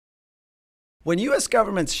When U.S.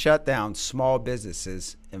 governments shut down small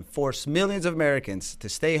businesses and force millions of Americans to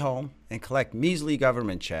stay home and collect measly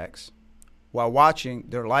government checks while watching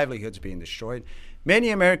their livelihoods being destroyed,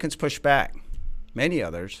 many Americans pushed back. Many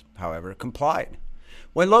others, however, complied.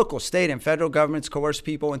 When local, state, and federal governments coerced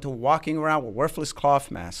people into walking around with worthless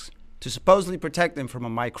cloth masks to supposedly protect them from a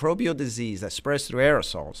microbial disease that spreads through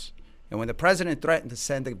aerosols, and when the president threatened to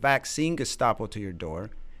send a vaccine Gestapo to your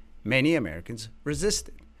door, many Americans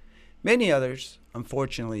resisted. Many others,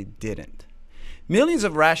 unfortunately, didn't. Millions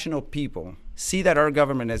of rational people see that our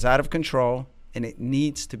government is out of control and it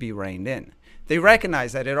needs to be reined in. They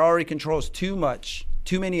recognize that it already controls too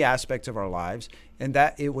many aspects of our lives, and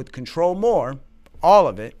that it would control more, all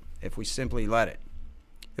of it, if we simply let it.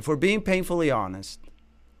 If we're being painfully honest,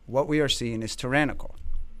 what we are seeing is tyrannical.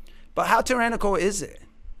 But how tyrannical is it?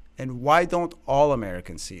 And why don't all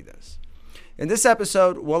Americans see this? In this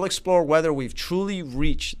episode, we'll explore whether we've truly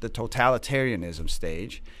reached the totalitarianism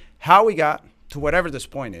stage, how we got to whatever this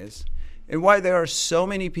point is, and why there are so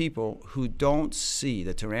many people who don't see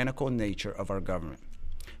the tyrannical nature of our government.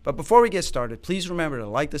 But before we get started, please remember to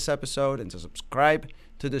like this episode and to subscribe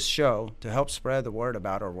to this show to help spread the word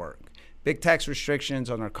about our work. Big tax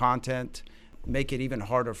restrictions on our content make it even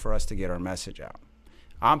harder for us to get our message out.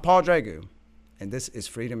 I'm Paul Dragu, and this is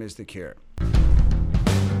Freedom is the Cure.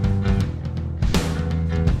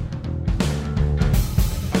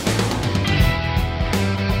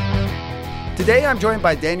 Today, I'm joined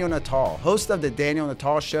by Daniel Natal, host of the Daniel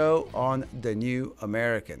Natal Show on The New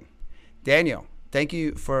American. Daniel, thank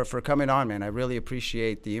you for coming on, man. I really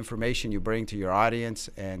appreciate the information you bring to your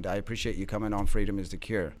audience, and I appreciate you coming on Freedom is the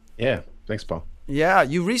Cure. Yeah, thanks, Paul. Yeah,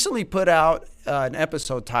 you recently put out an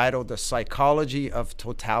episode titled The Psychology of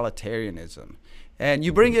Totalitarianism. And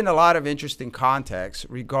you bring in a lot of interesting context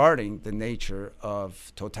regarding the nature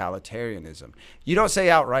of totalitarianism. You don't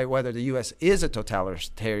say outright whether the U.S. is a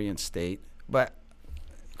totalitarian state, but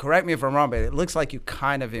correct me if I'm wrong, but it looks like you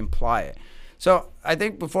kind of imply it. So I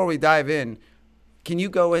think before we dive in, can you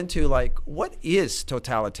go into what is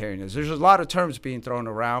totalitarianism? There's a lot of terms being thrown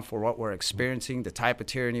around for what we're experiencing, the type of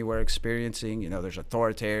tyranny we're experiencing. You know, there's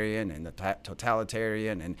authoritarian and the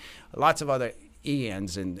totalitarian and lots of other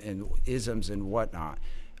ENs and isms and whatnot.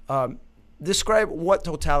 Describe what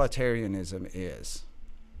totalitarianism is.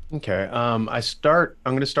 Okay, I'm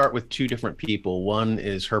going to start with two different people. One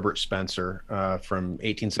is Herbert Spencer from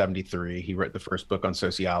 1873. He wrote the first book on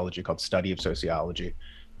sociology called Study of Sociology.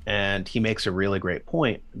 And he makes a really great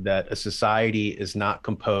point that a society is not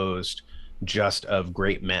composed just of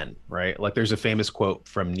great men, right? Like there's a famous quote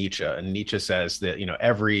from Nietzsche, and Nietzsche says that,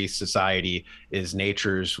 every society is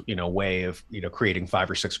nature's, way of, creating 5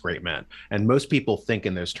 or 6 great men. And most people think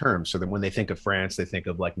in those terms. So that when they think of France, they think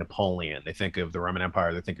of like Napoleon, they think of the Roman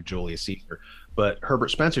Empire, they think of Julius Caesar. But Herbert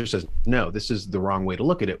Spencer says, no, this is the wrong way to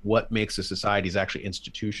look at it. What makes a society is actually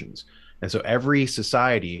institutions. And so every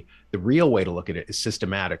society, the real way to look at it is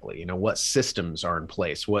systematically, what systems are in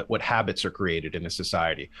place, what habits are created in a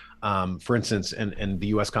society. For instance, in the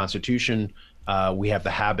US Constitution, we have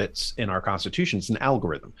the habits in our Constitution. It's an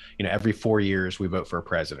algorithm. Every 4 years we vote for a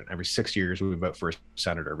president. Every 6 years we vote for a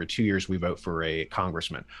senator. Every 2 years we vote for a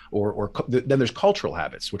congressman. Then there's cultural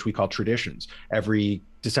habits, which we call traditions. Every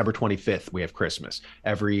December 25th we have Christmas.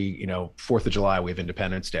 Every 4th of July we have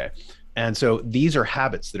Independence Day. And so these are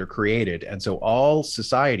habits that are created. And so all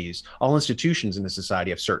societies, all institutions in the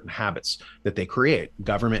society have certain habits that they create.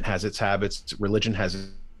 Government has its habits, religion has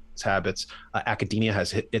its habits, academia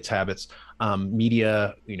has its habits,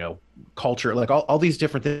 media, culture, like all these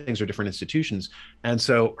different things are different institutions. And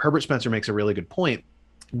so Herbert Spencer makes a really good point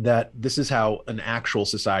that this is how an actual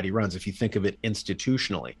society runs if you think of it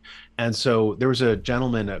institutionally. And so there was a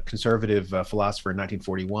gentleman, a conservative philosopher in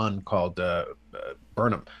 1941 called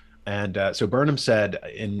Burnham. And so Burnham said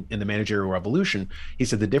in the Managerial Revolution, he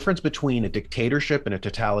said the difference between a dictatorship and a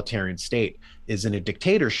totalitarian state is in a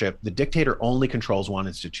dictatorship, the dictator only controls one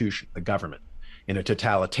institution, the government. In a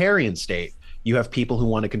totalitarian state, you have people who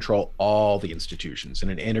want to control all the institutions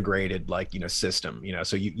in an integrated system.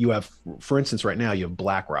 So you have, for instance, right now you have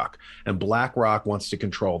BlackRock, and BlackRock wants to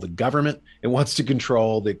control the government. It wants to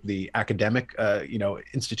control the academic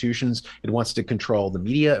institutions. It wants to control the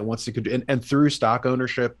media. It wants to and through stock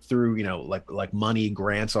ownership, through like money,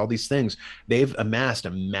 grants, all these things, they've amassed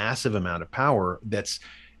a massive amount of power that's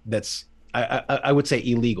I would say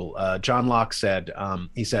illegal. John Locke said,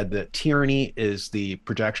 he said that tyranny is the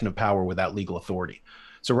projection of power without legal authority.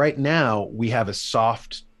 So right now we have a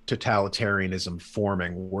soft totalitarianism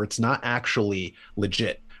forming where it's not actually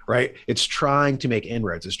legit, right? It's trying to make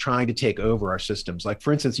inroads. It's trying to take over our systems. Like,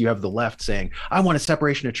 for instance, you have the left saying, I want a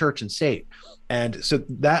separation of church and state. And so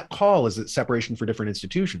that call is a separation for different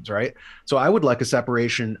institutions, right? So I would like a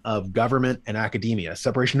separation of government and academia,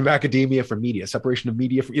 separation of academia from media, separation of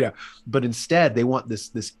media from, but instead they want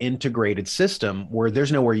this integrated system where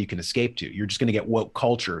there's nowhere you can escape to. You're just going to get woke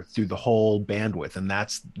culture through the whole bandwidth. And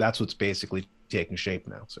that's what's basically taking shape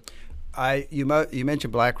now. So you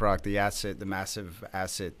mentioned BlackRock, the massive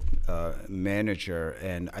asset manager,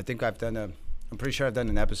 and I think I'm pretty sure I've done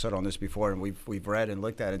an episode on this before, and we've read and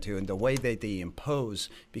looked at it too. And the way that they impose,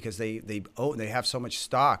 because they have so much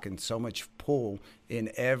stock and so much pull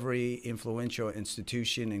in every influential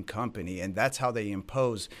institution and company, and that's how they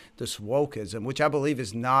impose this wokeism, which I believe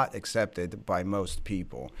is not accepted by most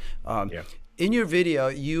people. In your video,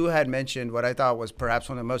 you had mentioned what I thought was perhaps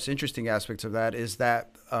one of the most interesting aspects of that is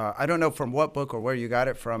that, I don't know from what book or where you got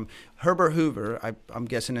it from, Herbert Hoover, I'm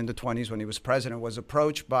guessing in the 20s when he was president, was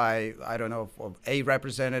approached by, I don't know, a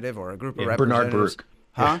representative or a group of representatives. Bernard Baruch.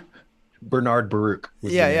 Huh? Yeah. Bernard Baruch.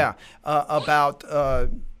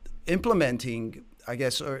 About implementing, I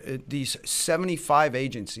guess, these 75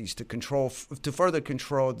 agencies to further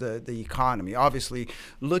control the economy. Obviously,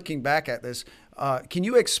 looking back at this, can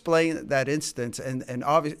you explain that instance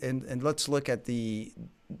and let's look at the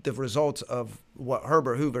results of what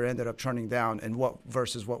Herbert Hoover ended up turning down and what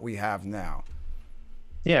versus what we have now?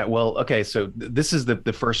 Yeah, well, okay, so this is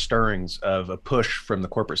the first stirrings of a push from the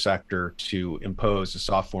corporate sector to impose a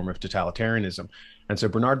soft form of totalitarianism. And so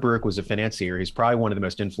Bernard Baruch was a financier. He's probably one of the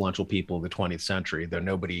most influential people of the 20th century, though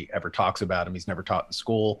nobody ever talks about him. He's never taught in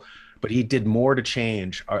school, but he did more to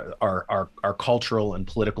change our cultural and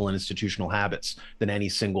political and institutional habits than any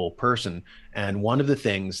single person. And one of the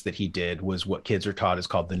things that he did was what kids are taught is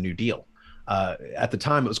called the New Deal. At the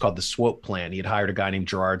time, it was called the Swope Plan. He had hired a guy named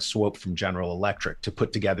Gerard Swope from General Electric to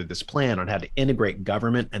put together this plan on how to integrate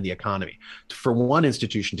government and the economy for one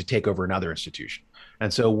institution to take over another institution.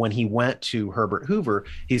 And so when he went to Herbert Hoover,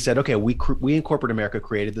 he said, okay, we in corporate America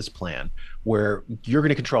created this plan where you're going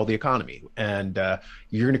to control the economy, and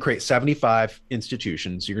you're going to create 75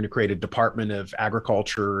 institutions. You're going to create a Department of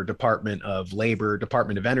Agriculture, Department of Labor,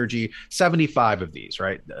 Department of Energy, 75 of these,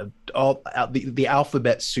 right? All the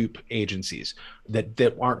alphabet soup agencies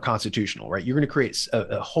that aren't constitutional, right? You're going to create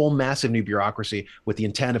a whole massive new bureaucracy with the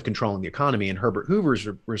intent of controlling the economy. And Herbert Hoover's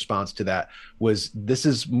response to that was, this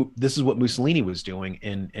is what Mussolini was doing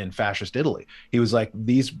in fascist Italy. He was like,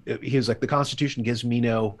 the Constitution gives me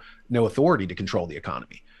no authority to control the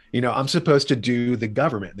economy. I'm supposed to do the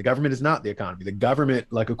government. The government is not the economy. The government,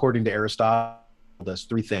 like according to Aristotle, does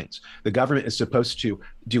three things. The government is supposed to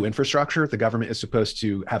do infrastructure. The government is supposed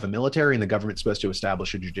to have a military, and the government is supposed to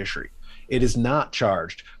establish a judiciary. It is not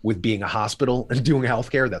charged with being a hospital and doing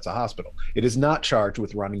healthcare. That's a hospital. It is not charged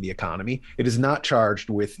with running the economy. It is not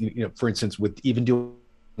charged with, for instance, with even doing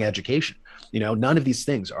education. None of these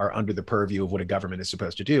things are under the purview of what a government is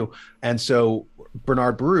supposed to do. And so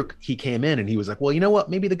Bernard Baruch, he came in and he was like, well, you know what?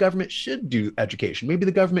 Maybe the government should do education. Maybe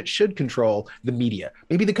the government should control the media.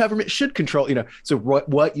 Maybe the government should control, So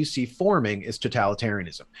what you see forming is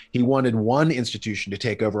totalitarianism. He wanted one institution to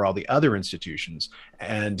take over all the other institutions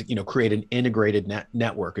and, create an integrated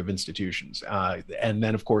network of institutions. And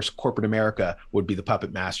then, of course, corporate America would be the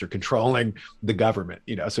puppet master controlling the government,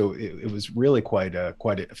 So it was really quite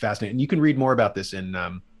fascinating. And you can read more about this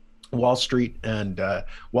in Wall Street and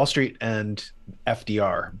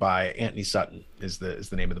FDR by Anthony Sutton is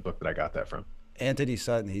the name of the book that I got that from. Anthony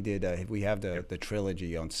Sutton, he did. We have the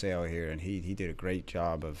trilogy on sale here, and he did a great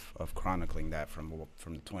job of chronicling that from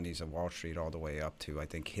the 20s of Wall Street all the way up to, I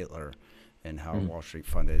think, Hitler, and how Wall Street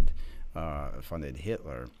funded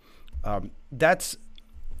Hitler. That's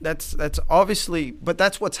obviously, but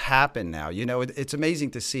that's what's happened now. It's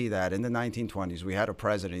amazing to see that in the 1920s we had a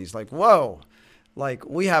president. He's like, whoa. Like,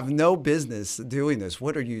 we have no business doing this.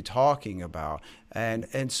 What are you talking about?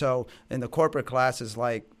 And so, and the corporate class is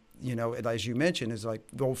like, as you mentioned, is like,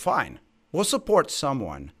 well, fine. We'll support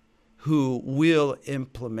someone who will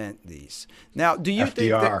implement these. Now, do you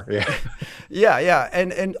FDR, think that, yeah.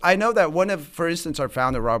 And I know that for instance, our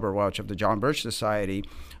founder, Robert Welch of the John Birch Society,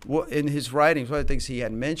 in his writings, one of the things he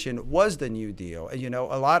had mentioned was the New Deal.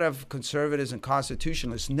 A lot of conservatives and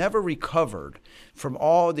constitutionalists never recovered from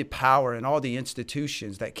all the power and all the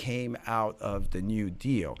institutions that came out of the New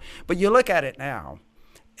Deal. But you look at it now,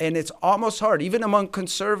 And it's almost hard, even among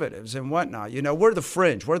conservatives and whatnot. We're the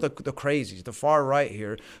fringe, we're the crazies, the far right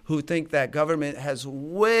here, who think that government has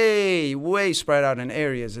way, way spread out in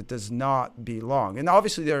areas it does not belong. And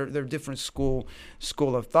obviously, they're different school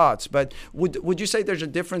of thoughts. But would you say there's a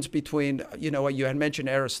difference between, what you had mentioned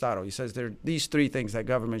Aristotle? He says there are these three things that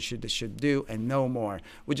government should do and no more.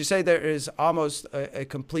 Would you say there is almost a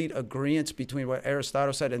complete agreement between what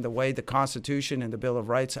Aristotle said and the way the Constitution and the Bill of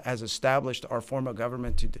Rights has established our form of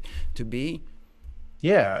government to be?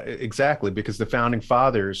 Yeah, exactly. Because the founding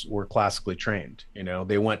fathers were classically trained.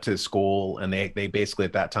 They went to school, and they basically,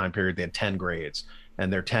 at that time period, they had 10 grades.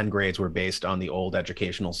 And their 10 grades were based on the old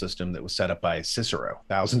educational system that was set up by Cicero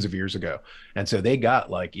thousands of years ago. And so they got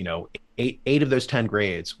eight of those 10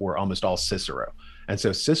 grades were almost all Cicero. And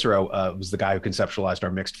so Cicero was the guy who conceptualized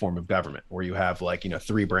our mixed form of government, where you have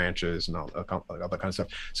 3 branches and all that kind of stuff.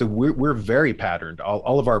 So we're very patterned.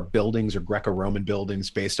 All of our buildings are Greco-Roman buildings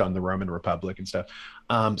based on the Roman Republic and stuff.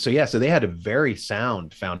 So they had a very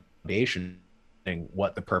sound foundation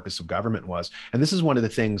what the purpose of government was. And this is one of the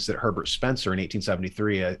things that Herbert Spencer in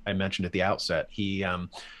 1873, I mentioned at the outset, he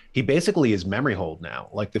basically is memory hold now.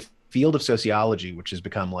 Like the field of sociology, which has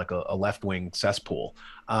become like a left-wing cesspool,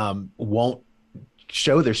 won't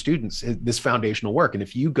show their students this foundational work. And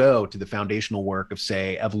if you go to the foundational work of,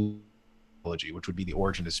 say, evolution, which would be the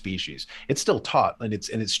origin of species, it's still taught, and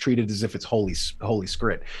it's treated as if it's holy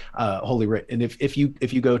writ. And if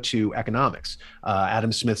you go to economics,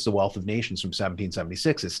 Adam Smith's The Wealth of Nations from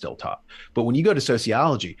 1776 is still taught. But when you go to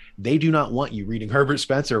sociology, they do not want you reading Herbert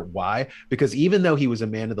Spencer. Why? Because even though he was a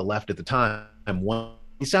man of the left at the time,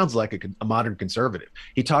 he sounds like a modern conservative.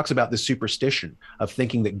 He talks about the superstition of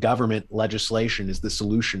thinking that government legislation is the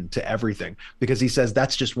solution to everything, because he says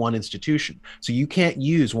that's just one institution. So you can't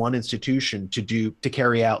use one institution to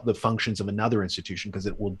carry out the functions of another institution, because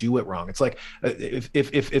it will do it wrong. It's like if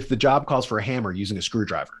the job calls for a hammer, using a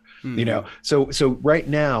screwdriver. Mm-hmm. So right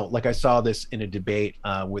now, like I saw this in a debate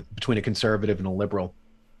between a conservative and a liberal.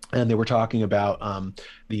 And they were talking about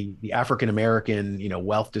the African-American,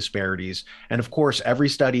 wealth disparities. And of course, every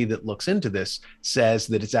study that looks into this says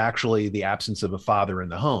that it's actually the absence of a father in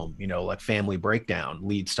the home, like family breakdown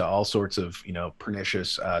leads to all sorts of,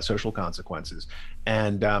 pernicious social consequences.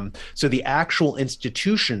 And so the actual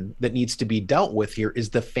institution that needs to be dealt with here is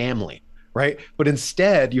the family. Right. But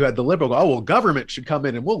instead, you had the liberal go, government should come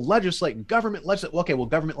in and we'll legislate, and government legislate. Okay, well,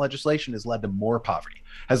 government legislation has led to more poverty.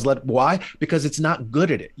 Why? Because it's not good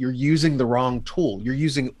at it. You're using the wrong tool. You're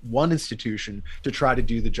using one institution to try to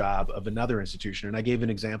do the job of another institution. And I gave an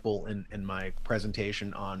example in my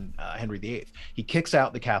presentation on Henry VIII. He kicks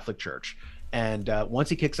out the Catholic Church. And once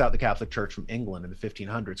he kicks out the Catholic Church from England in the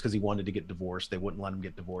 1500s, because he wanted to get divorced, they wouldn't let him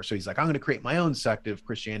get divorced. So he's like, I'm going to create my own sect of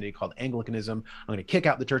Christianity called Anglicanism. I'm going to kick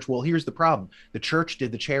out the church. Well, here's the problem. The church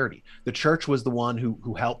did the charity. The church was the one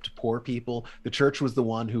who helped poor people. The church was the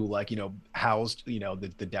one who housed,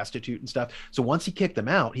 the destitute and stuff. So once he kicked them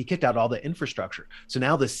out, he kicked out all the infrastructure. So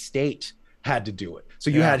now the state had to do it. So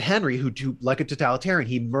you had Henry, who, like a totalitarian,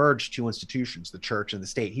 he merged two institutions, the church and the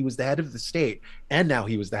state. He was the head of the state, and now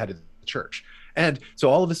he was the head of the church. And so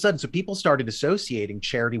all of a sudden, people started associating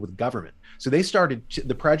charity with government. So they started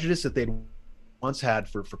the prejudice that they'd once had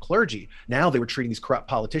for clergy. Now they were treating these corrupt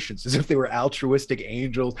politicians as if they were altruistic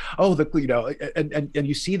angels. And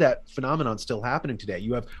you see that phenomenon still happening today.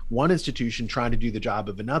 You have one institution trying to do the job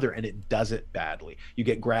of another, and it does it badly. You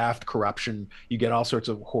get graft, corruption, you get all sorts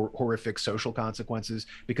of horrific social consequences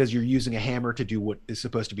because you're using a hammer to do what is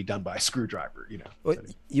supposed to be done by a screwdriver. Well,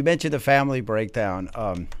 you mentioned the family breakdown.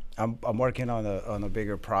 I'm working on a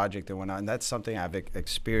bigger project and whatnot, and that's something I've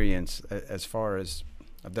experienced as far as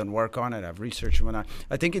I've done work on it. I've researched and whatnot.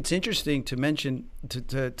 I think it's interesting to mention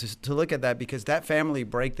to look at that, because that family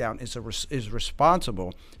breakdown is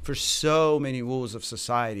responsible for so many woes of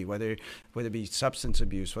society, whether it be substance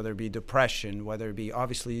abuse, whether it be depression, whether it be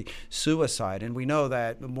obviously suicide. And we know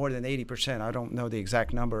that more than 80%, I don't know the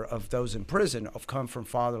exact number, of those in prison have come from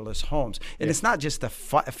fatherless homes. And it's not just a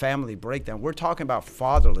family breakdown. We're talking about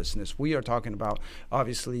fatherlessness. We are talking about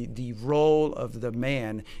obviously the role of the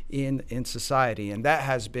man in society, and that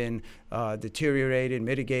has been deteriorated,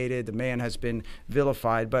 mitigated. The man has been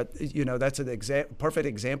vilified. But that's an perfect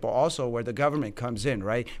example also where the government comes in,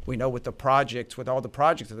 right? We know with all the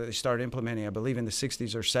projects that they started implementing, I believe in the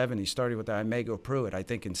 60s or 70s, started with the Imego Pruitt, I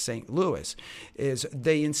think in St. Louis, is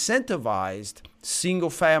they incentivized single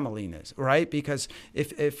familyness, right? Because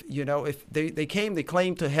if they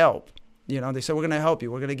claim to help, They said, we're going to help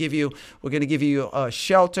you. We're going to give you a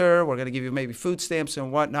shelter. We're going to give you maybe food stamps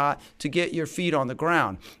and whatnot to get your feet on the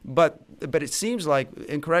ground. But it seems like,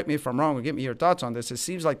 and correct me if I'm wrong, or give me your thoughts on this, it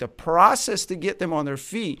seems like the process to get them on their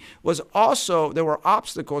feet was also, there were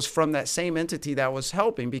obstacles from that same entity that was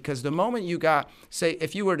helping, because the moment you got, say,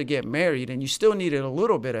 if you were to get married and you still needed a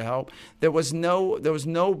little bit of help, there was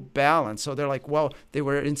no balance. So they're like, well, they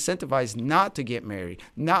were incentivized not to get married,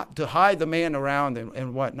 not to hide the man around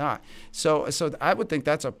and whatnot. So I would think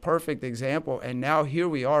that's a perfect example. And now here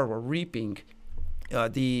we are, we're reaping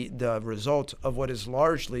the result of what is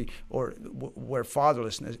largely, or where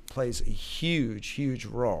fatherlessness plays a huge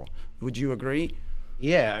role. Would you agree?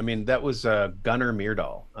 Yeah, I mean, that was Gunnar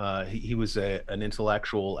Myrdal. He was an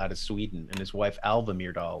intellectual out of Sweden, and his wife Alva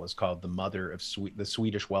Myrdal was called the mother of the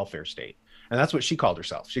Swedish welfare state, and that's what she called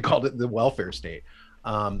herself. She called it the welfare state.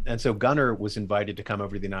 And so Gunnar was invited to come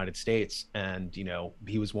over to the United States, and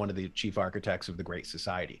he was one of the chief architects of the Great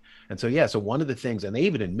Society. And so one of the things, and they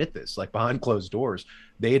even admit this, like behind closed doors,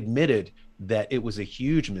 they admitted that it was a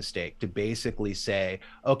huge mistake to basically say,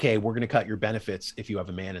 okay, we're going to cut your benefits if you have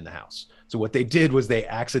a man in the house. So what they did was they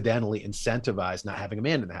accidentally incentivized not having a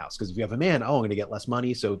man in the house, because if you have a man, I'm going to get less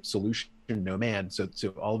money. So solution, no man. So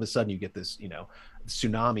all of a sudden you get this,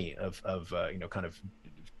 tsunami of kind of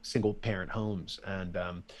single parent homes. And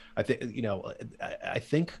I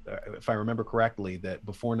think if I remember correctly, that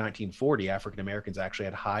before 1940, African Americans actually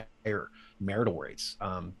had higher marital rates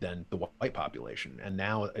than the white population, and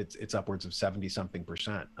now it's upwards of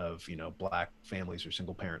 70-something% of Black families or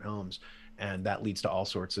single parent homes, and that leads to all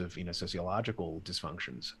sorts of sociological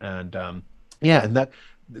dysfunctions. And and that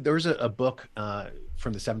there was a book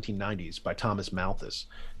from the 1790s by Thomas Malthus,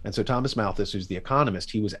 and so Thomas Malthus, who's the economist,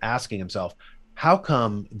 he was asking himself, how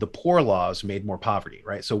come the poor laws made more poverty,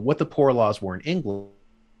 right? So what the poor laws were in England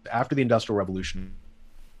after the Industrial Revolution,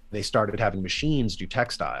 they started having machines do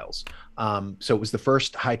textiles. So it was the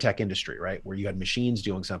first high-tech industry, right, where you had machines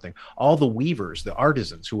doing something. All the weavers, the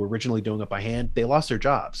artisans who were originally doing it by hand, they lost their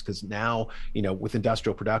jobs, because now, with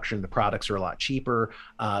industrial production, the products are a lot cheaper.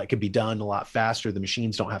 It can be done a lot faster. The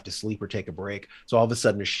machines don't have to sleep or take a break. So all of a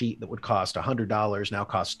sudden, a sheet that would cost $100 now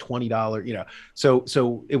costs $20.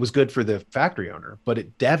 So it was good for the factory owner, but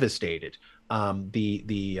it devastated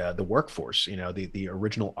the workforce, the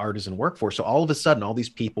original artisan workforce. So all of a sudden, all these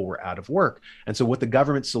people were out of work. And so what the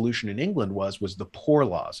government solution in England was the poor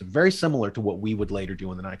laws, very similar to what we would later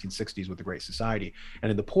do in the 1960s with the Great Society.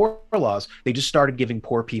 And in the poor laws, they just started giving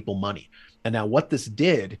poor people money. And now what this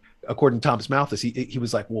did, according to Thomas Malthus, he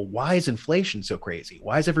was like, well, why is inflation so crazy?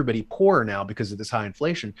 Why is everybody poorer now because of this high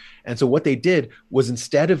inflation? And so what they did was,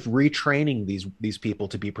 instead of retraining these people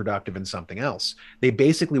to be productive in something else, they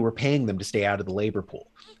basically were paying them to stay out of the labor pool.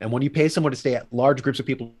 And when you pay someone to stay at large groups of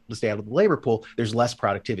people to stay out of the labor pool, there's less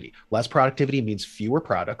productivity. Less productivity means fewer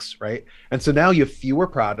products, right? And so now you have fewer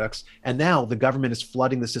products, and now the government is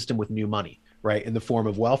flooding the system with new money, right, in the form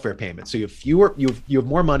of welfare payments. So you have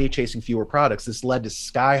more money chasing fewer products. This led to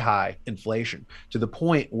sky high inflation, to the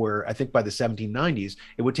point where I think by the 1790s,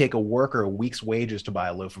 it would take a worker a week's wages to buy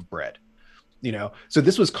a loaf of bread. So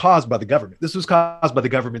this was caused by the government. This was caused by the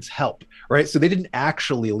government's help, right? So they didn't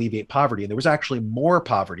actually alleviate poverty, and there was actually more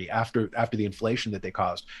poverty after the inflation that they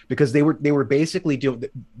caused, because they were basically doing,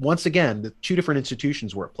 once again, the two different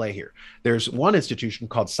institutions were at play here. There's one institution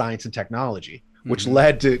called science and technology, which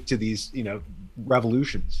led to these,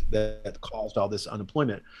 revolutions that caused all this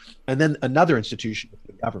unemployment. And then another institution,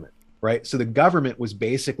 the government, right? So the government was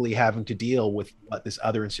basically having to deal with what this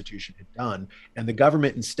other institution had done. And the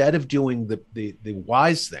government, instead of doing the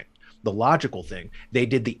wise thing, the logical thing, they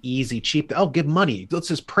did the easy, cheap, give money. Let's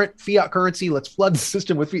just print fiat currency. Let's flood the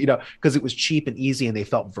system with, because it was cheap and easy, and they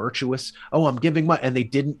felt virtuous. Oh, I'm giving money. And they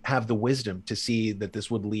didn't have the wisdom to see that this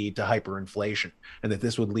would lead to hyperinflation, and that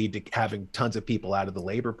this would lead to having tons of people out of the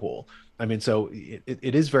labor pool. I mean, so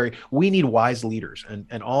it is we need wise leaders,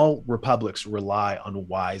 and all republics rely on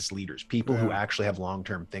wise leaders, people who actually have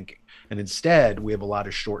long-term thinking. And instead, we have a lot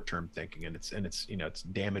of short-term thinking, and it's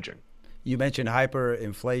damaging. You mentioned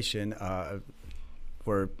hyperinflation.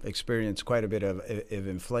 We're experiencing quite a bit of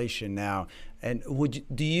inflation now. And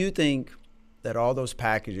do you think that all those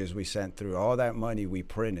packages we sent through, all that money we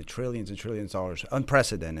printed, trillions and trillions of dollars,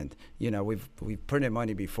 unprecedented? We've printed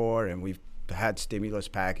money before, and we've had stimulus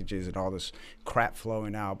packages and all this crap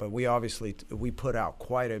flowing out, but we put out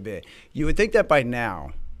quite a bit. You would think that by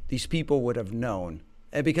now these people would have known.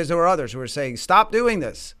 And because there were others who were saying, stop doing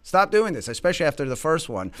this, especially after the first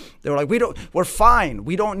one. They were like, we're fine.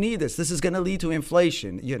 We don't need this. This is going to lead to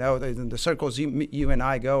inflation. The circles you and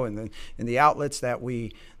I go, and the outlets that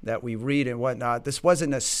we read and whatnot, this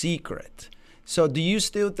wasn't a secret. So do you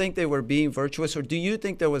still think they were being virtuous, or do you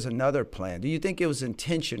think there was another plan? Do you think it was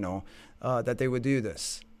intentional that they would do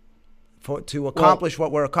this to accomplish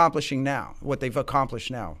what we're accomplishing now, what they've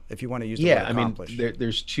accomplished now, if you want to use the word accomplish? I mean,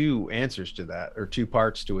 there's two answers to that, or two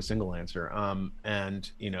parts to a single answer.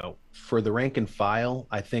 And, for the rank and file,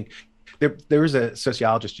 I think there was a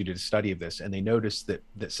sociologist who did a study of this, and they noticed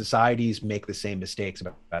that societies make the same mistakes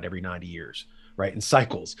about every 90 years. Right, in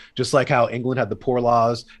cycles, just like how England had the poor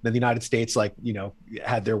laws, then the United States,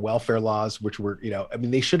 had their welfare laws, which were, I mean,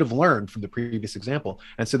 they should have learned from the previous example.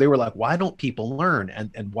 And so they were like, why don't people learn?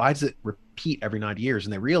 And why does it repeat every 90 years?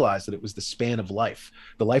 And they realized that it was the span of life,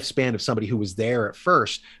 the lifespan of somebody who was there at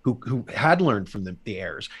first, who had learned from the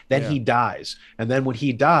errors. Then he dies. And then when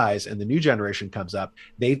he dies and the new generation comes up,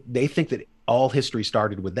 they think that all history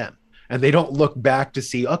started with them. And they don't look back to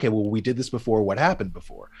see, okay, well, we did this before. What happened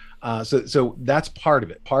before? So that's part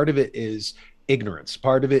of it. Part of it is ignorance.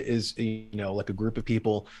 Part of it is, like a group of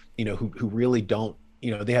people, who really don't,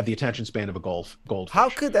 they have the attention span of a goldfish. How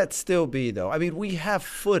could that still be, though? I mean, we have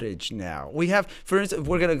footage now. We have, for instance,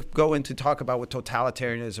 we're going to go into talk about what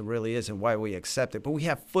totalitarianism really is and why we accept it. But we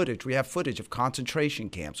have footage. We have footage of concentration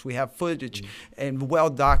camps. We have footage and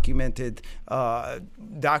well-documented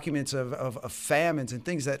documents of famines and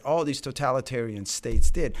things that all these totalitarian states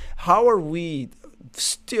did. How are we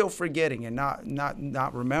still forgetting and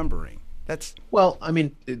not remembering? I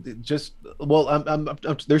mean, there's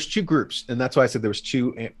two groups, and that's why I said there was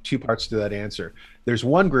two parts to that answer. There's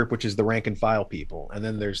one group, which is the rank and file people, and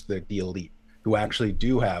then there's the elite, who actually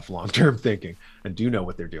do have long-term thinking and do know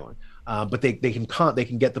what they're doing. But they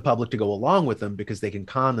can get the public to go along with them because they can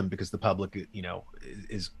con them, because the public,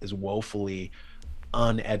 is woefully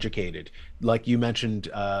uneducated. Like you mentioned,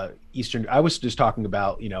 I was just talking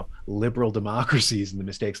about, liberal democracies and the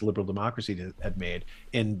mistakes liberal democracy had made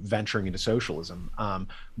in venturing into socialism.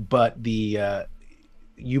 But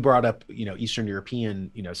you brought up, Eastern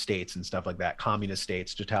European, states and stuff like that, communist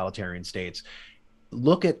states, totalitarian states.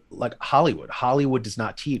 Look at like Hollywood. Hollywood does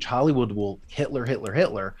not teach. Hollywood will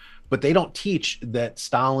Hitler, but they don't teach that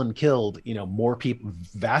Stalin killed, more people,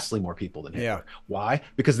 vastly more people than Hitler. Yeah. Why?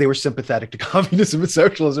 Because they were sympathetic to communism and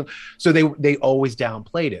socialism. So they always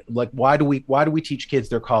downplayed it. Like, why do we teach kids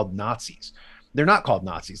they're called Nazis? They're not called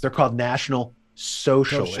Nazis. They're called National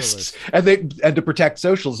Socialists. And to protect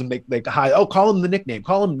socialism, they hide. Oh, call them the nickname.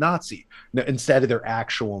 Call them Nazi instead of their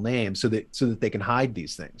actual name, so that they can hide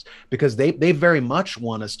these things, because they very much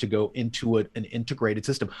want us to go into an integrated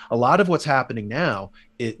system. A lot of what's happening now,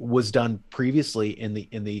 it was done previously in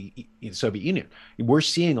the Soviet Union. We're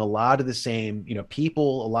seeing a lot of the same,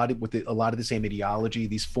 people, a lot of the same ideology,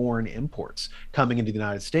 these foreign imports coming into the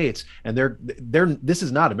United States, and this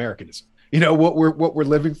is not Americanism. What we're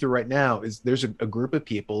living through right now is there's a group of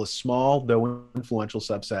people, a small though influential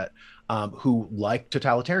subset, who like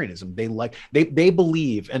totalitarianism. They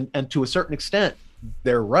believe, and to a certain extent,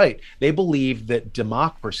 they're right. They believe that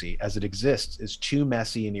democracy as it exists is too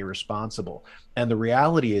messy and irresponsible. And the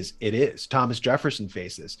reality is, it is. Thomas Jefferson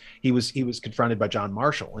faced this. He was confronted by John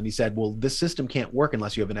Marshall, and he said, well, this system can't work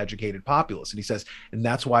unless you have an educated populace. And he says, and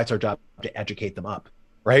that's why it's our job to educate them up.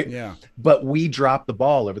 Right. Yeah. But we dropped the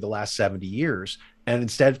ball over the last 70 years. And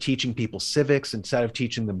instead of teaching people civics, instead of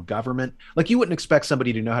teaching them government, like, you wouldn't expect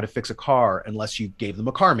somebody to know how to fix a car unless you gave them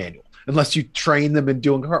a car manual, unless you train them in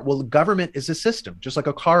doing car. Well, the government is a system, just like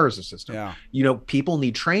a car is a system. Yeah. People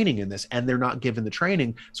need training in this, and they're not given the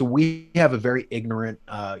training. So we have a very ignorant,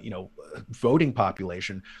 voting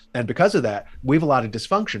population. And because of that, we have a lot of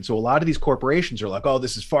dysfunction. So a lot of these corporations are like, oh,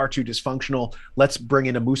 this is far too dysfunctional. Let's bring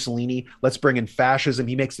in a Mussolini. Let's bring in fascism.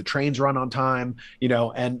 He makes the trains run on time,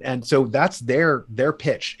 and so that's their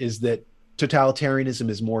pitch, is that totalitarianism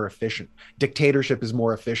is more efficient. Dictatorship is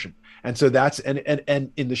more efficient. And so that's, and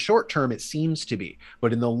in the short term, it seems to be,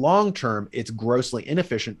 but in the long term, it's grossly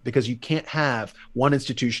inefficient, because you can't have one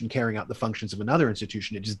institution carrying out the functions of another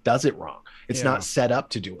institution. It just does it wrong. It's not set up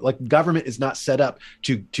to do it. Like, government is not set up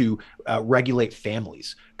to regulate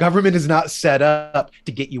families. Government is not set up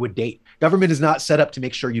to get you a date. Government is not set up to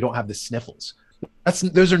make sure you don't have the sniffles.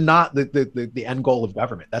 Those are not the end goal of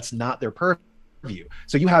government. That's not their purview.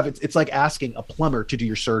 So it's like asking a plumber to do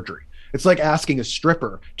your surgery. It's like asking a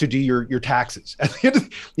stripper to do your taxes.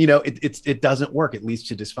 It doesn't work. It leads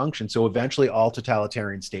to dysfunction. So eventually all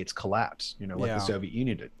totalitarian states collapse, like the Soviet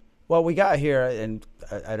Union did. Well, we got here, and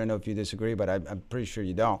I don't know if you disagree, but I'm pretty sure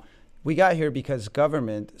you don't. We got here because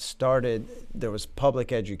government started, there was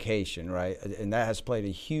public education, right? And that has played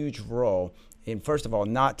a huge role in first of all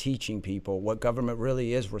not teaching people what government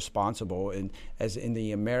really is responsible in, as in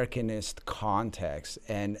the Americanist context,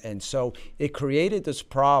 and so it created this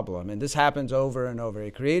problem, and this happens over and over.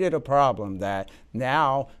 It created a problem that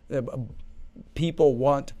now people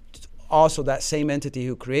want also that same entity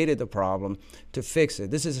who created the problem to fix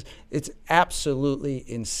it. It's absolutely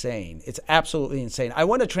insane. It's absolutely insane. I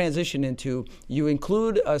want to transition into, you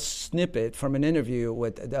include a snippet from an interview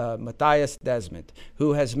with Mattias Desmet,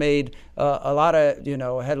 who has made a lot of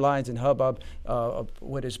headlines and hubbub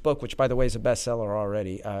with his book, which by the way is a bestseller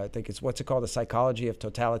already. I think it's, what's it called, The Psychology of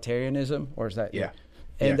Totalitarianism, or is that? Yeah.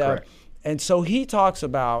 And correct. And so he talks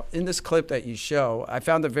about, in this clip that you show, I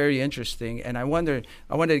found it very interesting, and I wanted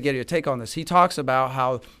to get your take on this. He talks about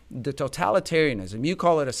how the totalitarianism, you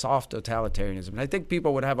call it a soft totalitarianism, and I think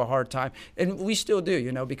people would have a hard time, and we still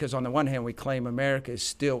do, because on the one hand we claim America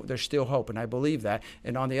is there's still hope, and I believe that,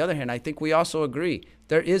 and on the other hand I think we also agree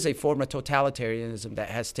there is a form of totalitarianism that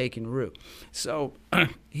has taken root. So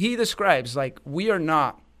he describes, like,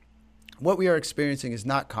 what we are experiencing is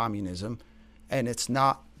not communism, and it's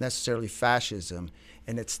not necessarily fascism,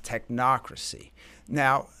 and it's technocracy.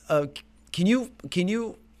 Now, can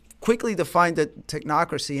you quickly define the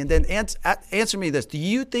technocracy, and then answer me this: do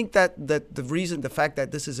you think that the fact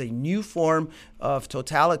that this is a new form of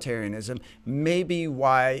totalitarianism may be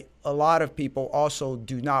why a lot of people also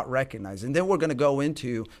do not recognize? And then we're going to go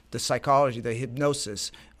into the psychology, the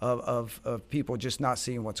hypnosis of people just not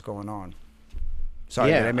seeing what's going on.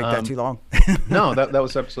 Sorry, did I make that too long? No, that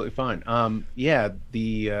was absolutely fine.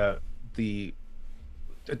 The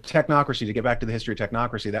technocracy, to get back to the history of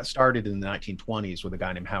technocracy, that started in the 1920s with a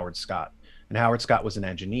guy named Howard Scott. And Howard Scott was an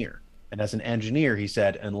engineer. And as an engineer, he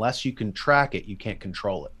said, unless you can track it, you can't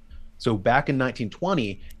control it. So back in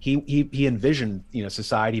 1920, he envisioned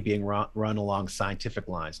society being run along scientific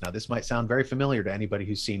lines. Now, this might sound very familiar to anybody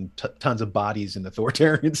who's seen tons of bodies in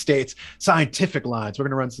authoritarian states. Scientific lines, we're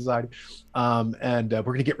going to run society, and we're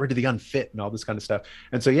going to get rid of the unfit and all this kind of stuff.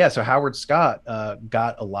 And so Howard Scott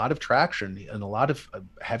got a lot of traction, and a lot of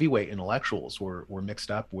heavyweight intellectuals were mixed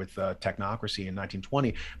up with technocracy in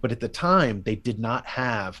 1920. But at the time, they did not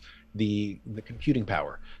have the computing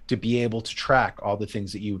power to be able to track all the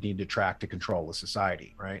things that you would need to track to control a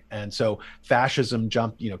society, right? And so fascism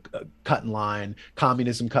jumped, cut in line,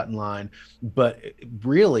 communism cut in line, but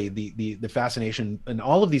really the fascination, and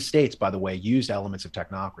all of these states, by the way, used elements of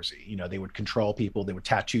technocracy. They would control people, they would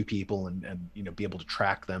tattoo people, and be able to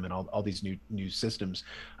track them, and all these new systems.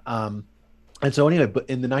 And so anyway, but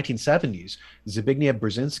in the 1970s, Zbigniew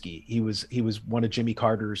Brzezinski, he was one of Jimmy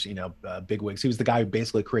Carter's, bigwigs. He was the guy who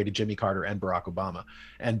basically created Jimmy Carter and Barack Obama.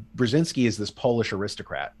 And Brzezinski is this Polish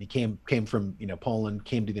aristocrat. He came from Poland,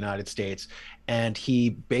 came to the United States, and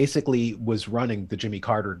he basically was running the Jimmy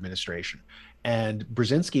Carter administration. And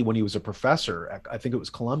Brzezinski, when he was a professor at, I think it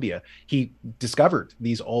was Columbia, he discovered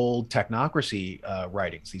these old technocracy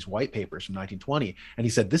writings, these white papers from 1920. And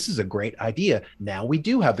he said, this is a great idea. Now we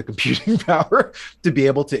do have the computing power to be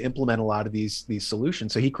able to implement a lot of these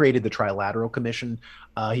solutions. So he created the Trilateral Commission.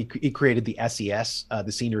 He created the SES,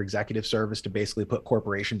 the Senior Executive Service, to basically put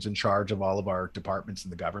corporations in charge of all of our departments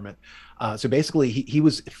in the government. So basically, he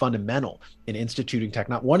was fundamental in instituting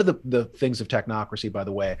technology. One of the things of technocracy, by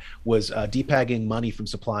the way, was depegging money from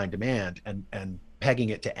supply and demand and pegging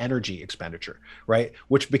it to energy expenditure, right?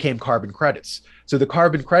 Which became carbon credits. So the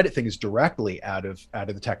carbon credit thing is directly out of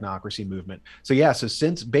the technocracy movement. So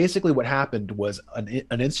since basically what happened was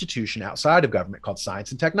an institution outside of government called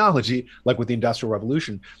Science and Technology, like with the Industrial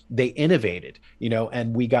Revolution, they innovated,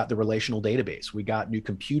 and we got the relational database, we got new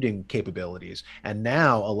computing capabilities, and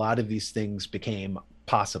now a lot of these things became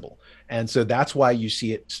possible. And so that's why you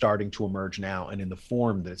see it starting to emerge now, and in the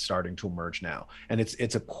form that it's starting to emerge now. And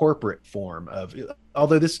it's a corporate form of,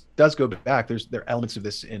 although this does go back, there are elements of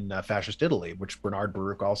this in fascist Italy, which Bernard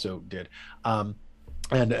Baruch also did.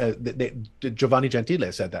 Giovanni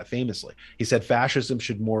Gentile said that famously. He said fascism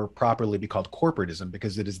should more properly be called corporatism,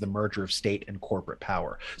 because it is the merger of state and corporate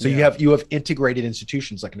power. So you have integrated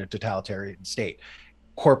institutions, like in a totalitarian state,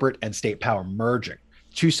 corporate and state power merging.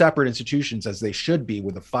 Two separate institutions, as they should be,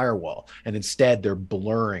 with a firewall, and instead they're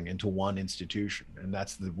blurring into one institution, and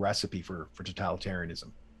that's the recipe for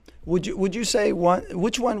totalitarianism. Would you say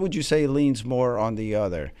which one would you say leans more on the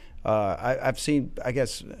other? I've seen, I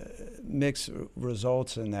guess, mixed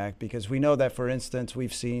results in that, because we know that, for instance,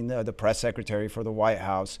 we've seen the press secretary for the White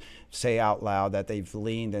House say out loud that they've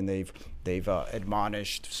leaned and they've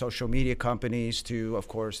admonished social media companies to, of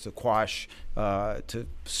course, to quash to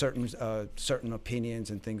certain opinions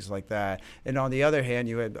and things like that. And on the other hand,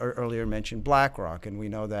 you had earlier mentioned BlackRock, and we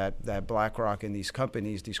know that BlackRock and these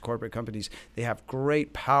companies, these corporate companies, they have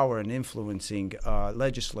great power in influencing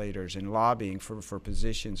legislators and lobbying for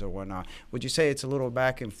positions or whatnot. Would you say it's a little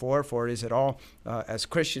back and forth, or is it all, as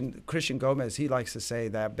Christian Gomez, he likes to say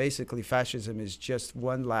that basically fascism is just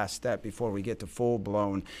one last step before we get to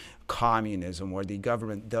full-blown communism, where the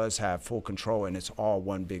government does have full control and it's all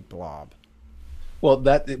one big blob? Well,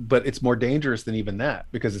 but it's more dangerous than even that,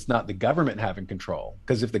 because it's not the government having control.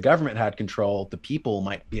 Because if the government had control, the people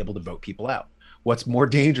might be able to vote people out. What's more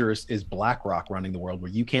dangerous is BlackRock running the world,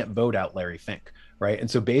 where you can't vote out Larry Fink, right? And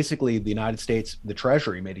so basically the United States, the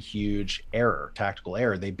Treasury made a huge error, tactical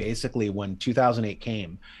error. They basically, when 2008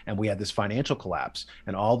 came and we had this financial collapse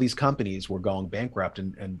and all these companies were going bankrupt,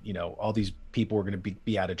 and all these people were going to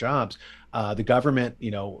be out of jobs, the government,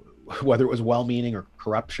 whether it was well-meaning or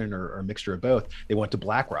corruption or a mixture of both, they went to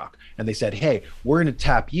BlackRock and they said, hey, we're going to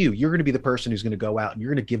tap you. You're going to be the person who's going to go out and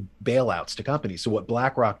you're going to give bailouts to companies. So what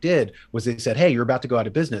BlackRock did was they said, hey, you're about to go out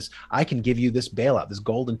of business. I can give you this bailout, this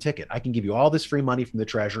golden ticket. I can give you all this free money from the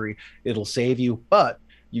Treasury. It'll save you, but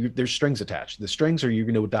there's strings attached. The strings are, you're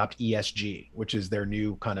going to adopt ESG, which is their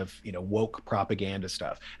new kind of woke propaganda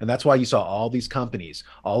stuff. And that's why you saw all these companies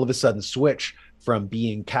all of a sudden switch from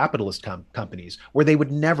being capitalist companies, where they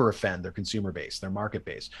would never offend their consumer base, their market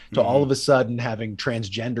base, to all of a sudden having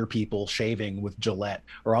transgender people shaving with Gillette,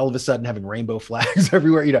 or all of a sudden having rainbow flags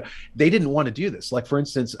everywhere. They didn't want to do this. Like, for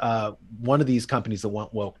instance, one of these companies that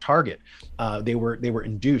went woke, Target, they were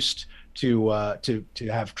induced to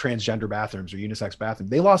have transgender bathrooms or unisex bathrooms.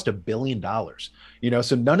 They lost $1 billion.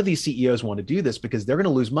 So none of these CEOs want to do this, because they're going to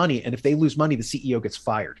lose money, and if they lose money, the CEO gets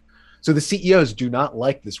fired. So the CEOs do not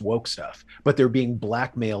like this woke stuff, but they're being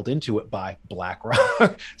blackmailed into it by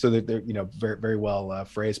BlackRock. So they're very, very well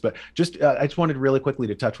phrased. But I just wanted really quickly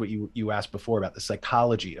to touch what you asked before about the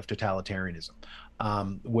psychology of totalitarianism,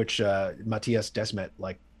 which Matthias Desmet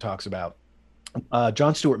talks about.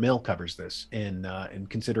 John Stuart Mill covers this in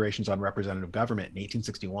Considerations on Representative Government in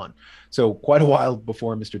 1861. So quite a while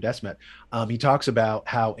before Mr. Desmet. He talks about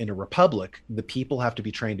how in a republic, the people have to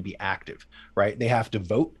be trained to be active, right? They have to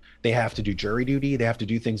vote. They have to do jury duty. They have to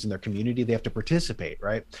do things in their community. They have to participate,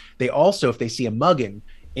 right? They also, if they see a mugging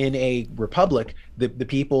in a republic, the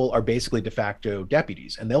people are basically de facto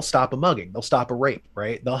deputies, and they'll stop a mugging. They'll stop a rape,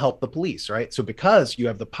 right? They'll help the police, right? So because you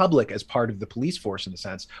have the public as part of the police force, in a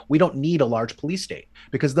sense, we don't need a large police state,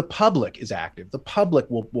 because the public is active. The public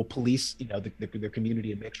will police, their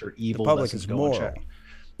community and make sure evil doesn't go unchecked.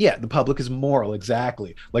 Yeah, the public is moral,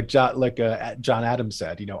 exactly. Like John Adams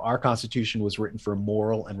said, our Constitution was written for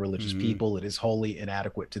moral and religious people. It is wholly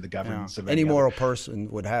inadequate to the governance of any moral person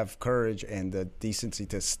would have courage and the decency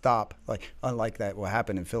to stop. Unlike that, what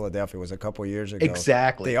happened in Philadelphia was a couple of years ago.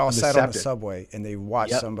 Exactly. They all sat on the subway and they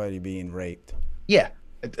watched somebody being raped. Yeah.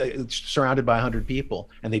 Surrounded by 100 people,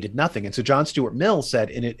 and they did nothing. And so John Stuart Mill said,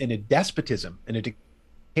 in a despotism, in a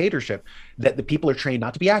dictatorship, that the people are trained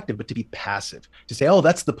not to be active but to be passive, to say, oh,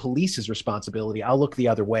 that's the police's responsibility, I'll look the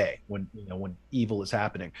other way when evil is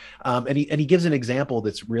happening. And he gives an example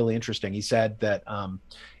that's really interesting. He said that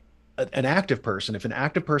an active person, if an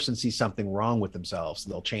active person sees something wrong with themselves,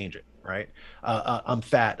 they'll change it, right? I'm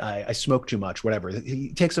fat, I smoke too much, whatever.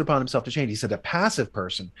 He takes it upon himself to change. He said a passive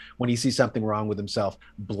person, when he sees something wrong with himself,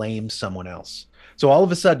 blames someone else. So all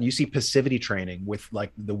of a sudden you see passivity training with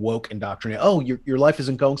the woke indoctrination. Oh, your life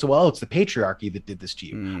isn't going so well. Oh, it's the patriarchy that did this to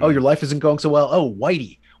you. Oh, your life isn't going so well. Oh,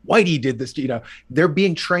 Whitey did this to you. They're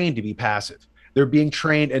being trained to be passive. They're being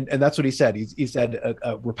trained, and that's what he said. He said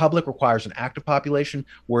a republic requires an active population,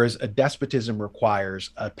 whereas a despotism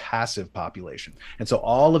requires a passive population. And so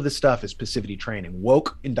all of this stuff is passivity training.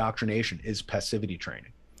 Woke indoctrination is passivity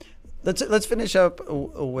training. Let's finish up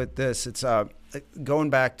with this. It's going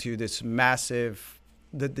back to this massive,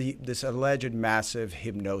 this alleged massive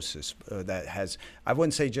hypnosis that has, I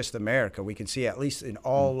wouldn't say just America. We can see at least in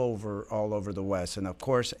all over the West, and of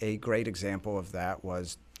course, a great example of that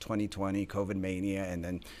was 2020 COVID mania, and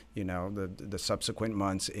then the subsequent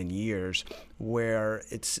months and years where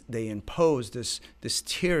they imposed this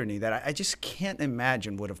tyranny that I just can't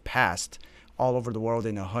imagine would have passed all over the world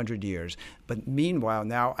in 100 years. But meanwhile,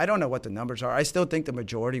 now, I don't know what the numbers are. I still think the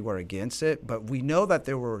majority were against it, but we know that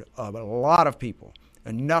there were a lot of people,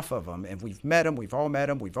 enough of them, and we've met them, we've all met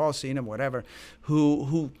them, we've all seen them, whatever,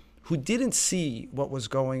 who didn't see what was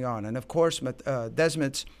going on. And of course,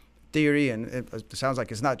 Desmet's theory, and it sounds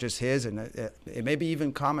like it's not just his, and it may be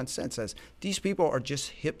even common sense, as these people are just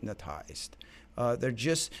hypnotized. They're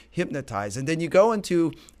just hypnotized. And then you go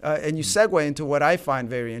into, and you segue into what I find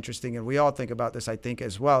very interesting, and we all think about this, I think,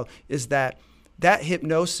 as well, is that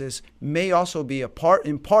hypnosis may also be in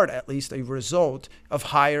part at least, a result of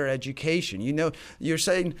higher education. You're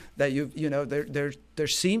saying that there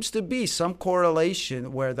seems to be some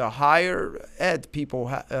correlation where the higher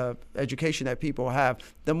education that people have,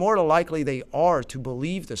 the more likely they are to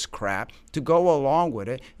believe this crap, to go along with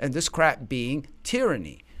it, and this crap being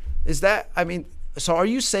tyranny. So are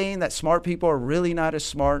you saying that smart people are really not as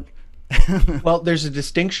smart? Well, there's a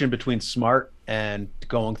distinction between smart and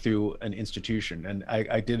going through an institution. And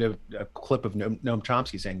I did a clip of Noam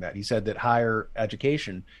Chomsky saying that. He said that higher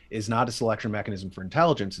education is not a selection mechanism for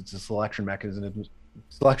intelligence, it's a selection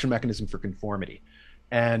mechanism for conformity.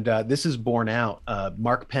 And this is borne out.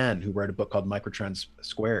 Mark Penn, who wrote a book called Microtrends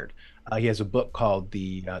Squared, he has a book called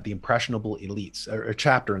The Impressionable Elites, or a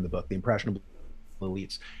chapter in the book, The Impressionable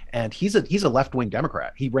Elites. And he's a left-wing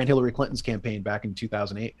Democrat. He ran Hillary Clinton's campaign back in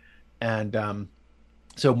 2008. And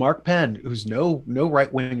so Mark Penn, who's no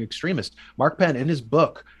right-wing extremist, Mark Penn in his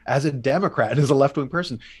book, as a Democrat, as a left-wing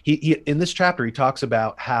person, he in this chapter, he talks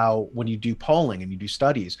about how when you do polling and you do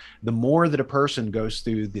studies, the more that a person goes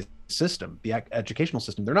through the system, the educational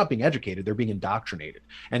system, they're not being educated, they're being indoctrinated.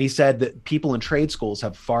 And he said that people in trade schools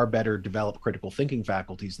have far better developed critical thinking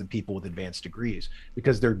faculties than people with advanced degrees,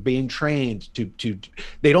 because they're being trained to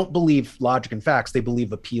they don't believe logic and facts, they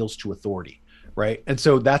believe appeals to authority. Right. And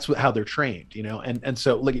so that's how they're trained, and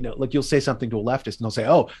so like you'll say something to a leftist and they'll say,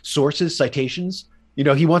 oh, sources, citations,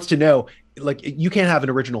 he wants to know, like, you can't have an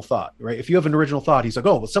original thought, right? If you have an original thought, he's like,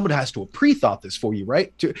 oh, well, someone has to have pre-thought this for you,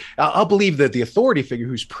 right? I'll believe that the authority figure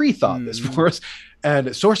who's pre-thought this for us,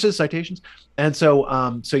 and sources, citations. And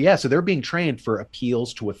so they're being trained for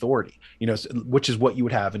appeals to authority, which is what you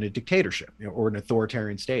would have in a dictatorship, or an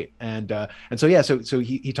authoritarian state. So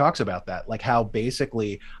he talks about that, like how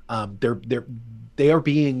basically they are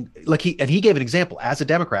being like, he gave an example as a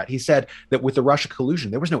Democrat. He said that with the Russia collusion,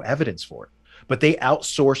 there was no evidence for it, but they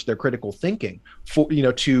outsourced their critical thinking to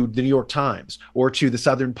the New York Times or to the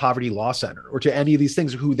Southern Poverty Law Center or to any of these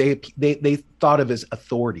things who they thought of as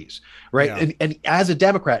authorities, right? Yeah. And as a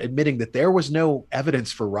Democrat, admitting that there was no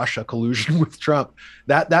evidence for Russia collusion with Trump,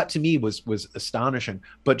 that to me was astonishing.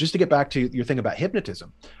 But just to get back to your thing about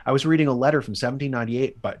hypnotism, I was reading a letter from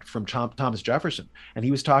 1798, but from Thomas Jefferson, and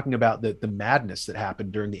he was talking about the madness that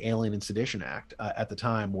happened during the Alien and Sedition Act at the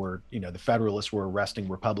time, where the Federalists were arresting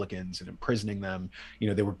Republicans and imprisoning them.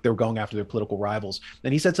 They were going after their political rivals.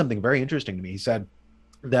 And he said something very interesting to me. He said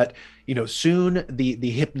that soon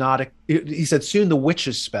he said soon the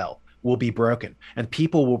witch's spell will be broken and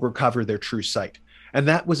people will recover their true sight. And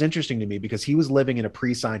that was interesting to me, because he was living in a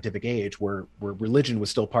pre-scientific age where religion was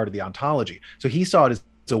still part of the ontology. So he saw it as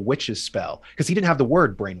a witch's spell, because he didn't have the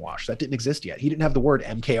word brainwash. That didn't exist yet. He didn't have the word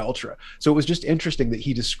MK Ultra. So it was just interesting that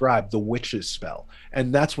he described the witch's spell.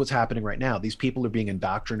 And that's what's happening right now. These people are being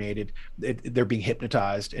indoctrinated. They're being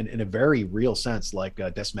hypnotized in a very real sense, like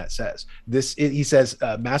Desmet says. He says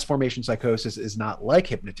mass formation psychosis is not like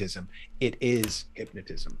hypnotism. It is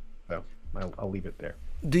hypnotism. So I'll leave it there.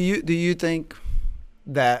 Do you think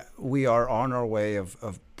that we are on our way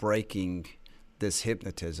of breaking this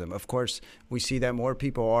hypnotism? Of course, we see that more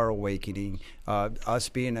people are awakening. Us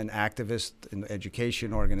being an activist and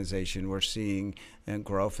education organization, we're seeing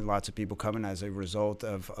growth and lots of people coming as a result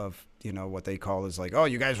of what they call is like, oh,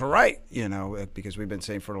 you guys were right, because we've been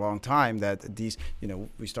saying for a long time that these,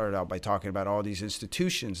 we started out by talking about all these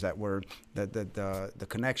institutions that were the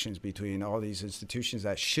connections between all these institutions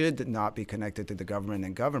that should not be connected to the government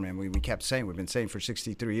and government. We kept saying, we've been saying for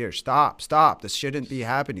 63 years, stop, this shouldn't be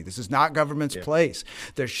happening. This is not government's place.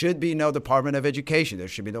 There should be no Department of Education. There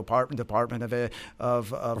should be no Department of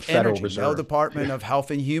Energy, Reserve. No Department of Health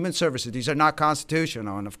and Human Services. These are not constitutional.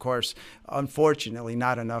 And of course, unfortunately,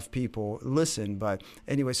 not enough people listen. But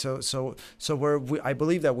anyway, so I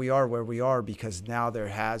believe that we are where we are because now there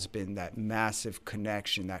has been that massive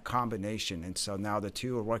connection, that combination. And so now the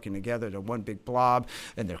two are working together. They're one big blob,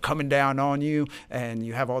 and they're coming down on you. And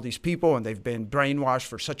you have all these people, and they've been brainwashed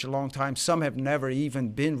for such a long time. Some have never even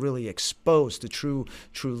been really exposed to true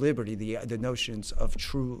liberty, the notions of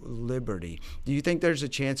true liberty. Do you think there's a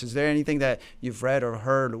chance? Is there anything that you've read or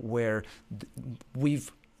heard where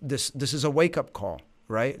this is a wake-up call,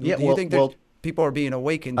 right? Yeah, Do you think that people are being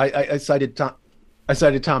awakened? I cited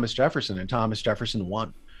Thomas Jefferson, and Thomas Jefferson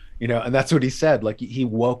won, and that's what he said. Like, he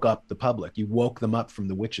woke up the public. You woke them up from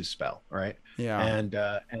the witch's spell, right? Yeah.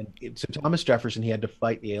 So Thomas Jefferson, he had to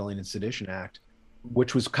fight the Alien and Sedition Act,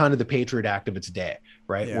 which was kind of the Patriot Act of its day,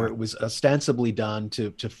 right? Yeah. Where it was ostensibly done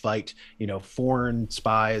to fight, foreign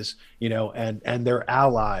spies, and their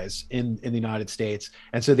allies in the United States.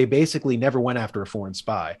 And so they basically never went after a foreign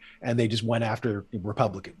spy, and they just went after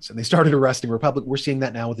Republicans, and they started arresting Republicans. We're seeing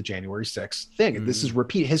that now with the January 6th thing. Mm-hmm. This is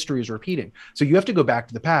history is repeating. So you have to go back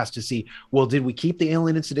to the past to see, well, did we keep the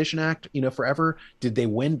Alien and Sedition Act, forever? Did they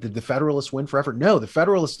win? Did the Federalists win forever? No, the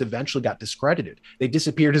Federalists eventually got discredited. They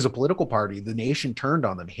disappeared as a political party. The nation turned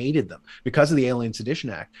on them, hated them because of the Alien Sedition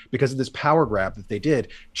Act, because of this power grab that they did.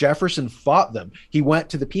 Jefferson fought them. He went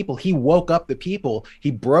to the people. He woke up the people.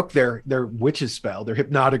 He broke their witch's spell, their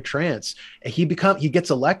hypnotic trance. He gets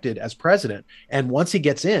elected as president. And once he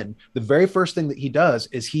gets in, the very first thing that he does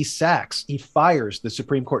is he fires the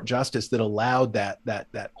Supreme Court justice that allowed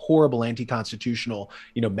that horrible anti-constitutional,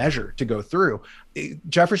 measure to go through.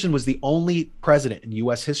 Jefferson was the only president in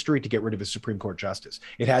U.S. history to get rid of his Supreme Court justice.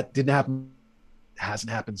 Didn't happen.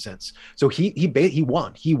 Hasn't happened since. So he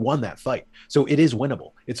won that fight. So it is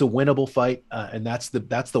winnable. It's a winnable fight, and that's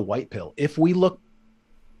the white pill. If we look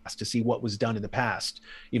to see what was done in the past,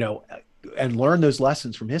 and learn those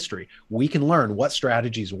lessons from history, we can learn what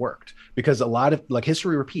strategies worked, because a lot of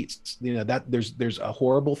history repeats, that there's a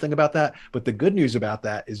horrible thing about that. But the good news about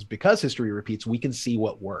that is, because history repeats, we can see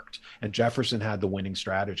what worked, and Jefferson had the winning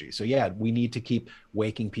strategy. So yeah, we need to keep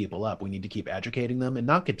waking people up. We need to keep educating them and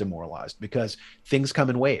not get demoralized, because things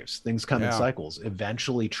come in waves, things come in cycles.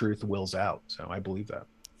 Eventually truth wills out. So I believe that.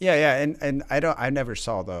 Yeah. And I never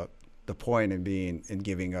saw the point in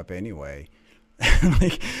giving up anyway.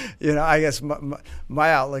 I guess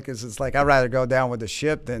my outlook is, it's like, I'd rather go down with the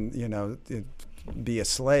ship than, be a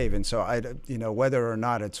slave. And so whether or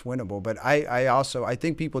not it's winnable, but I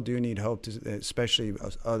think people do need hope, especially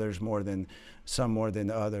others more than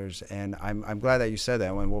others. And I'm glad that you said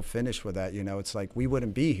that. When we'll finish with that, it's like, we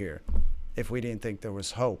wouldn't be here if we didn't think there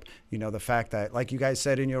was hope. The fact that, like you guys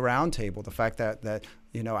said in your roundtable, the fact that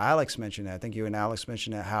Alex mentioned that, I think you and Alex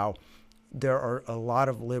mentioned that, how there are a lot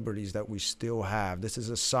of liberties that we still have. This is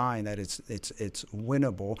a sign that it's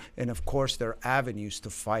winnable, and of course there are avenues to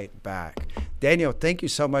fight back. Daniel, thank you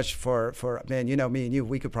so much for man. Me and you,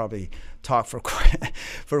 we could probably talk for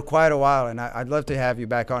quite a while, and I'd love to have you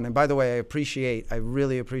back on. And by the way, I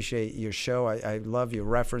really appreciate your show. I love your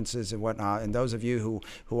references and whatnot. And those of you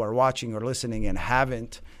who are watching or listening and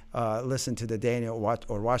haven't listened to the Daniel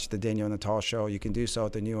watch the Daniel Natal show, you can do so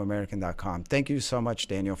at thenewamerican.com. Thank you so much,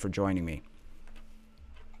 Daniel, for joining me.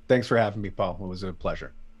 Thanks for having me, Paul. It was a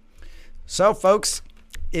pleasure. So, folks,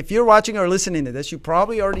 if you're watching or listening to this, you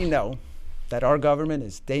probably already know that our government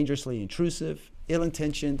is dangerously intrusive,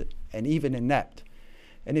 ill-intentioned, and even inept.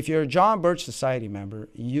 And if you're a John Birch Society member,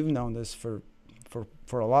 you've known this for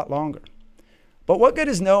a lot longer. But what good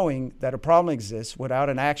is knowing that a problem exists without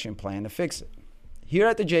an action plan to fix it? Here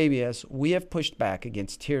at the JBS, we have pushed back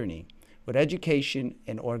against tyranny with education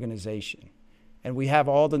and organization, and we have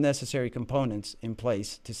all the necessary components in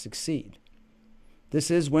place to succeed. This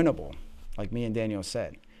is winnable, like me and Daniel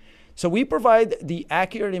said. So we provide the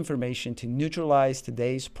accurate information to neutralize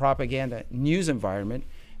today's propaganda news environment,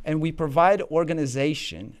 and we provide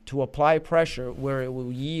organization to apply pressure where it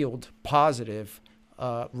will yield positive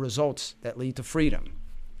results that lead to freedom.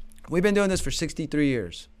 We've been doing this for 63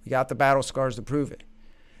 years. We got the battle scars to prove it.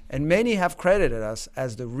 And many have credited us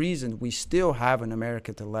as the reason we still have an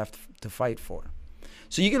America to fight for.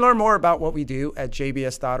 So you can learn more about what we do at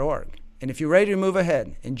jbs.org. And if you're ready to move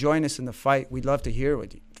ahead and join us in the fight, we'd love to hear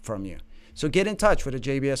from you. So get in touch with a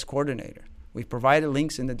JBS coordinator. We've provided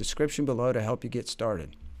links in the description below to help you get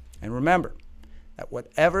started. And remember that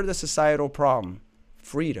whatever the societal problem,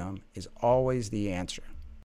 freedom is always the answer.